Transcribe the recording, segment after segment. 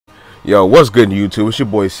Yo, what's good YouTube? It's your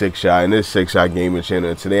boy Six Shot and this is Six Shot Gaming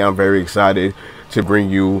Channel. Today I'm very excited to bring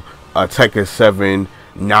you a Tekken 7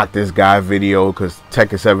 Noctis guy video because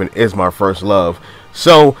Tekken 7 is my first love.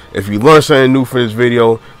 So if you learned something new for this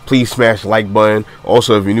video, please smash the like button.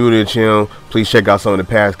 Also, if you're new to the channel, please check out some of the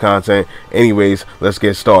past content. Anyways, let's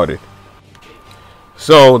get started.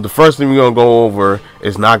 So the first thing we're gonna go over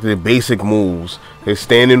is Noctis' basic moves: his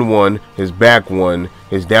standing 1, his back 1,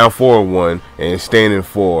 his down forward 1, and his standing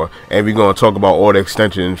 4. And we're gonna talk about all the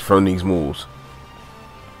extensions from these moves.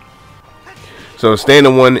 So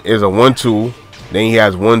standing 1 is a 1-2. Then he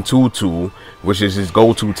has 1-2-2, which is his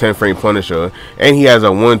go-to 10-frame Punisher, and he has a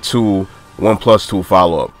 1-2 1+2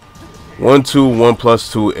 follow-up. 1-2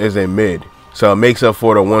 1+2 is a mid. So it makes up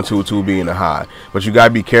for the 1-2-2 being a high. But you gotta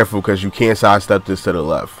be careful because you can't sidestep this to the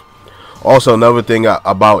left. Also, another thing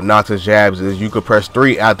about Noctis jabs is you could press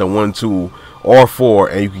 3 after 1-2 or 4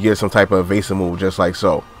 and you can get some type of evasive move just like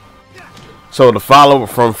so. So the follow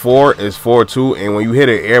from 4 is 4-2, and when you hit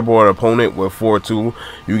an airborne opponent with 4-2,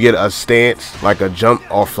 you get a stance, like a jump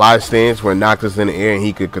or fly stance where Noctis in the air and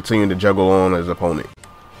he could continue to juggle on his opponent.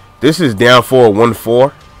 This is down forward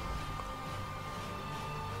 1-4.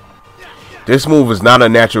 This move is not a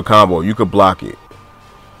natural combo. You could block it.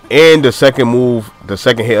 And the second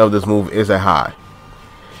hit of this move is a high.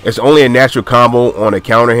 It's only a natural combo on a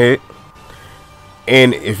counter hit.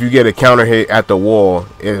 And if you get a counter hit at the wall,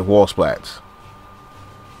 it's wall splats.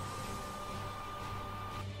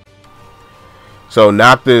 So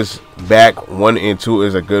Noctis back 1 and 2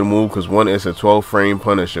 is a good move because 1 is a 12-frame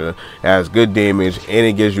Punisher. It has good damage and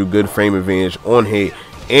it gives you good frame advantage on hit,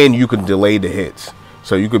 and you can delay the hits.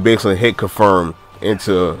 So you could basically hit confirm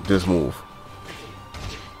into this move.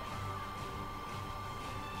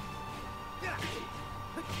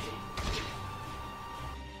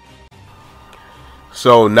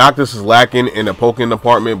 So Noctis is lacking in the poking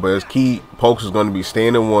department, but his key pokes is going to be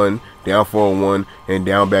standing 1, down forward 1, and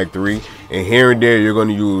down back 3. And here and there you're going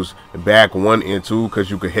to use back 1 and 2 because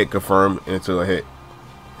you can hit confirm into a hit.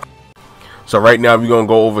 So right now we're going to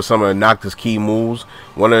go over some of the Noctis key moves.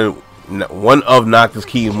 One of Noctis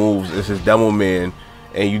key moves is his Devil Man,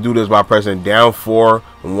 and you do this by pressing down 4,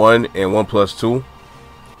 1, and 1+2.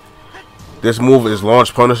 This move is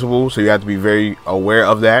launch punishable, so you have to be very aware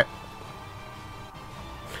of that.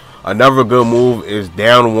 Another good move is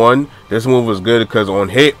down 1. This move is good because on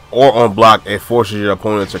hit or on block it forces your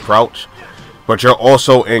opponent to crouch, but you're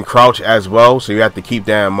also in crouch as well, so you have to keep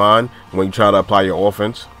that in mind when you try to apply your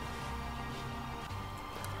offense.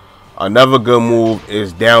 Another good move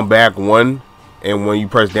is down back 1, and when you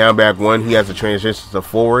press down back 1, he has to transition to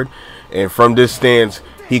forward, and from this stance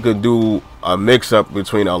he could do a mix-up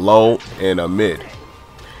between a low and a mid.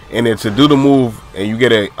 And then to do the move, and you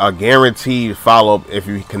get a guaranteed follow-up if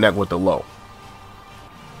you connect with the low.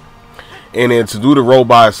 And then to do the roll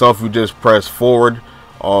by itself, you just press forward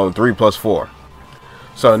on 3+4.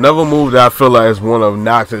 So another move that I feel like is one of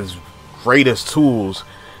Noctis' greatest tools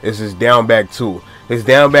is his down back 2. His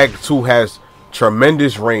down back 2 has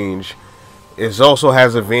tremendous range. It also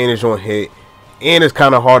has advantage on hit, and it's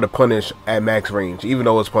kind of hard to punish at max range, even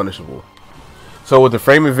though it's punishable. So with the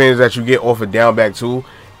frame advantage that you get off of down back 2,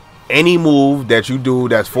 any move that you do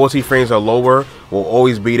that's 14 frames or lower will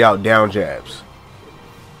always beat out down jabs.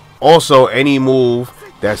 Also, any move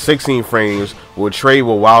that's 16 frames will trade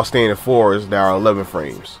with while standing forwards that are 11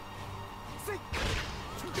 frames.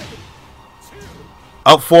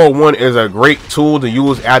 Up forward 1 is a great tool to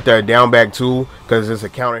use after a down back 2 because it's a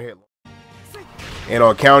counter hit. And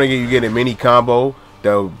on counter hit you get a mini combo.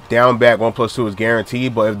 The down back 1+2 is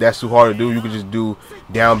guaranteed, but if that's too hard to do, you can just do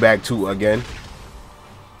down back 2 again.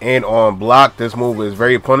 And on block, this move is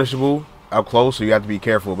very punishable up close, so you have to be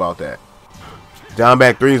careful about that. Down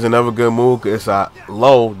back 3 is another good move. It's a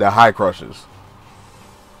low that high crushes.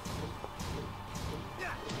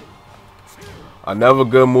 Another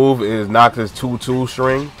good move is Noctis 2-2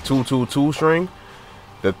 string, 2-2-2 string.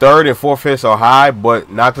 The third and fourth hits are high, but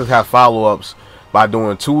Noctis have follow-ups by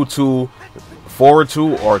doing 2-2 forward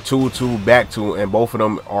 2 or 2-2 back 2, and both of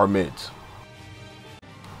them are mids.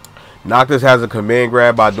 Noctis has a command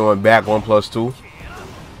grab by doing back 1+2.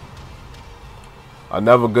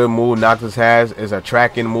 Another good move Noctis has is a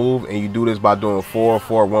tracking move, and you do this by doing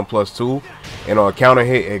 4-4 1+2, and on a counter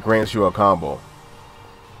hit it grants you a combo.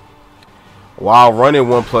 While running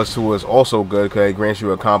 1+2 is also good because it grants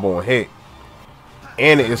you a combo on hit,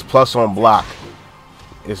 and it is plus on block.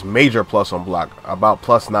 It's major plus on block, about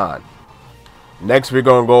 +9. Next we're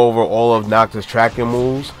going to go over all of Noctis tracking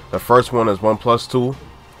moves. The first one is 1+2.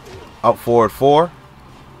 Up forward 4,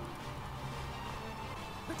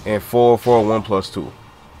 and 4 1+2.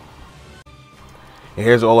 And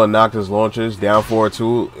here's all of Noctis launches. Down forward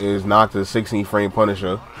 2 is Noctis 16 frame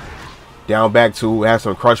Punisher. Down back 2 has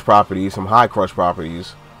some crush properties, some high crush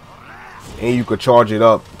properties. And you could charge it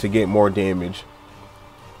up to get more damage.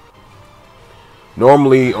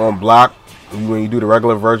 Normally on block, when you do the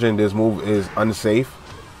regular version, this move is unsafe.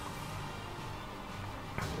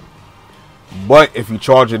 But if you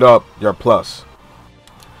charge it up, you're plus.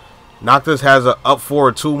 Noctis has an up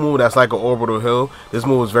forward 2 move that's like an orbital hill. This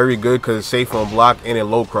move is very good because it's safe on block and it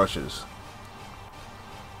low crushes.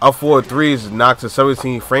 Up forward 3 is Noctis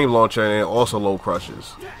 17 frame launcher and it also low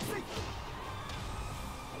crushes.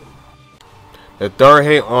 The third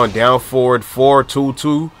hit on down forward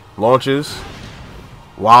 4-2-2 launches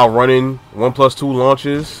while running 1+2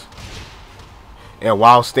 launches and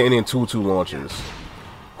while standing 2-2 launches.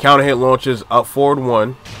 Counter hit launches up forward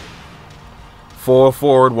 1, 4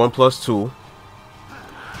 forward 1+2.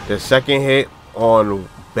 The second hit on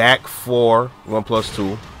back 4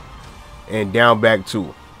 1+2 and down back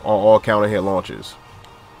 2 are all counter hit launches.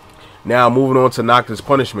 Now moving on to Noctis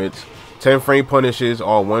punishments. 10 frame punishes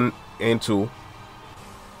are 1 and 2,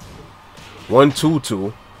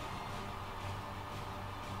 1-2-2.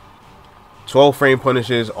 12 frame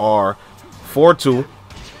punishes are 4-2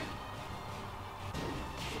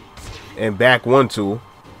 and back 1-2.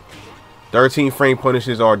 13 frame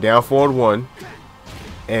punishes are down forward 1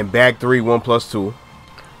 and back 3 1+2.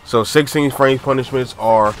 So 16 frame punishments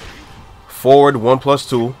are forward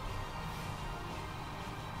 1+2,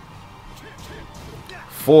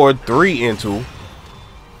 forward 3 and 2,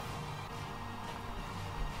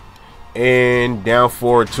 and down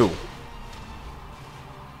forward 2.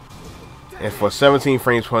 And for 17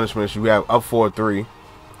 frames punishments, you have up forward 3.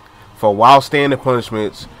 For while standing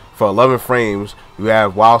punishments, for 11 frames, you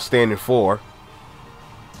have while standing 4.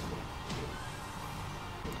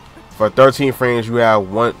 For 13 frames, you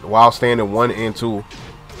have while standing 1 and 2.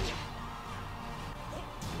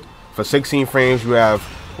 For 16 frames, you have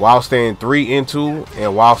while standing 3 and 2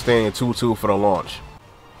 and while standing 2-2 for the launch.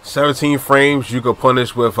 17 frames, you can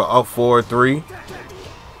punish with an up forward 3.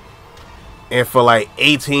 And for like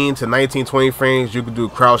 18 to 19, 20 frames, you can do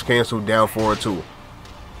crouch cancel down forward 2.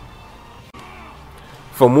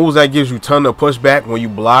 For moves that gives you ton of pushback when you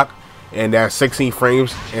block, and that's 16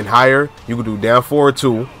 frames and higher, you can do down forward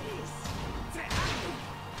 2.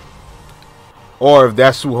 Or if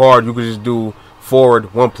that's too hard, you can just do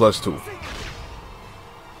forward 1+2.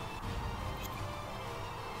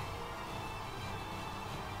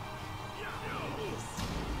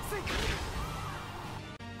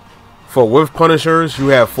 For whiff punishers, you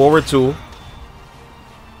have forward 2,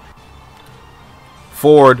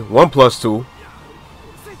 forward 1+2,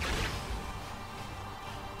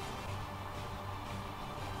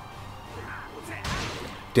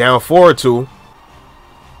 down forward 2,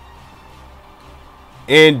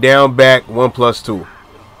 and down back 1+2.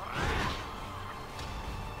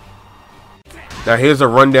 Now here's a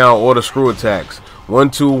rundown of all the screw attacks.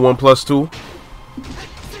 1-2 1+2,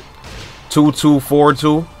 2-2 forward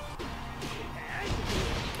 2,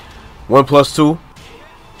 1+2,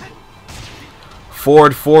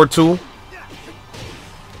 forward 4-2,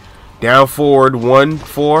 down forward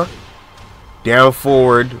 1-4, down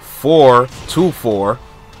forward 4-2-4,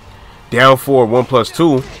 down forward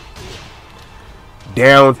 1+2,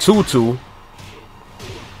 down 2-2,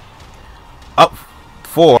 up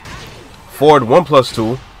 4, forward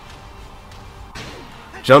 1+2,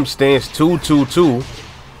 jump stance 2-2-2,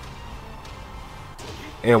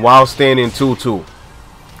 and while standing 2-2.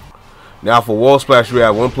 Now for wall splash, we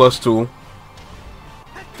have 1+2,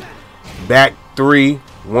 back 3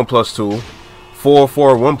 1+2, 4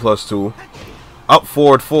 forward 1+2, up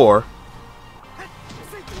forward 4,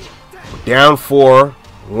 down 4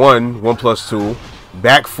 1 1+2,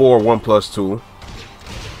 back 4 1+2,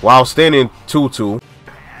 while standing 2-2,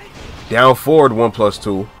 down forward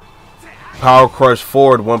 1+2, power crush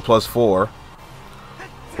forward 1+4,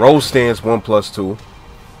 roll stance 1+2.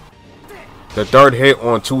 The third hit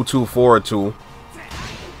on 2-2 forward 2,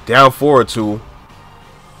 down forward 2,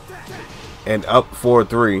 and up forward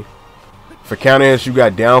 3. For counter hits, you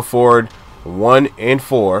got down forward 1 and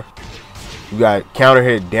 4. You got counter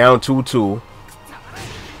hit down 2-2.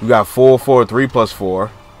 You got forward 3+4.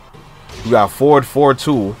 You got forward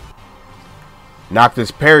 4-2.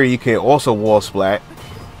 Noctis parry, you can also wall splat.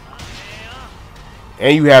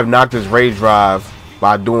 And you have Noctis rage drive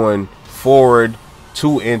by doing forward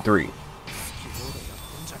 2 and 3.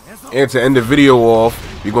 And to end the video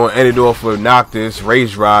off, you're going to end it off with Noctis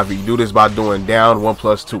rage drive. You do this by doing down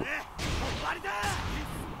 1+2.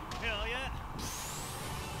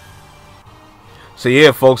 So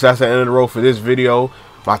yeah, folks, that's the end of the road for this video.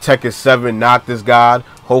 my Tekken 7 Noctis God.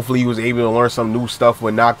 Hopefully you was able to learn some new stuff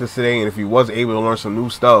with Noctis today. And if you was able to learn some new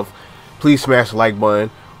stuff, please smash the like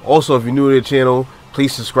button. Also, if you're new to the channel,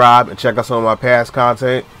 please subscribe and check out some of my past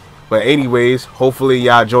content. But anyways, hopefully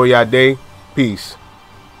y'all enjoy y'all day. Peace.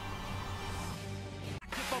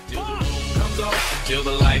 Till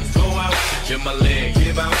the lights go out, till my leg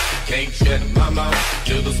give out, can't shut my mouth,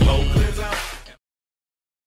 till the smoke clears out.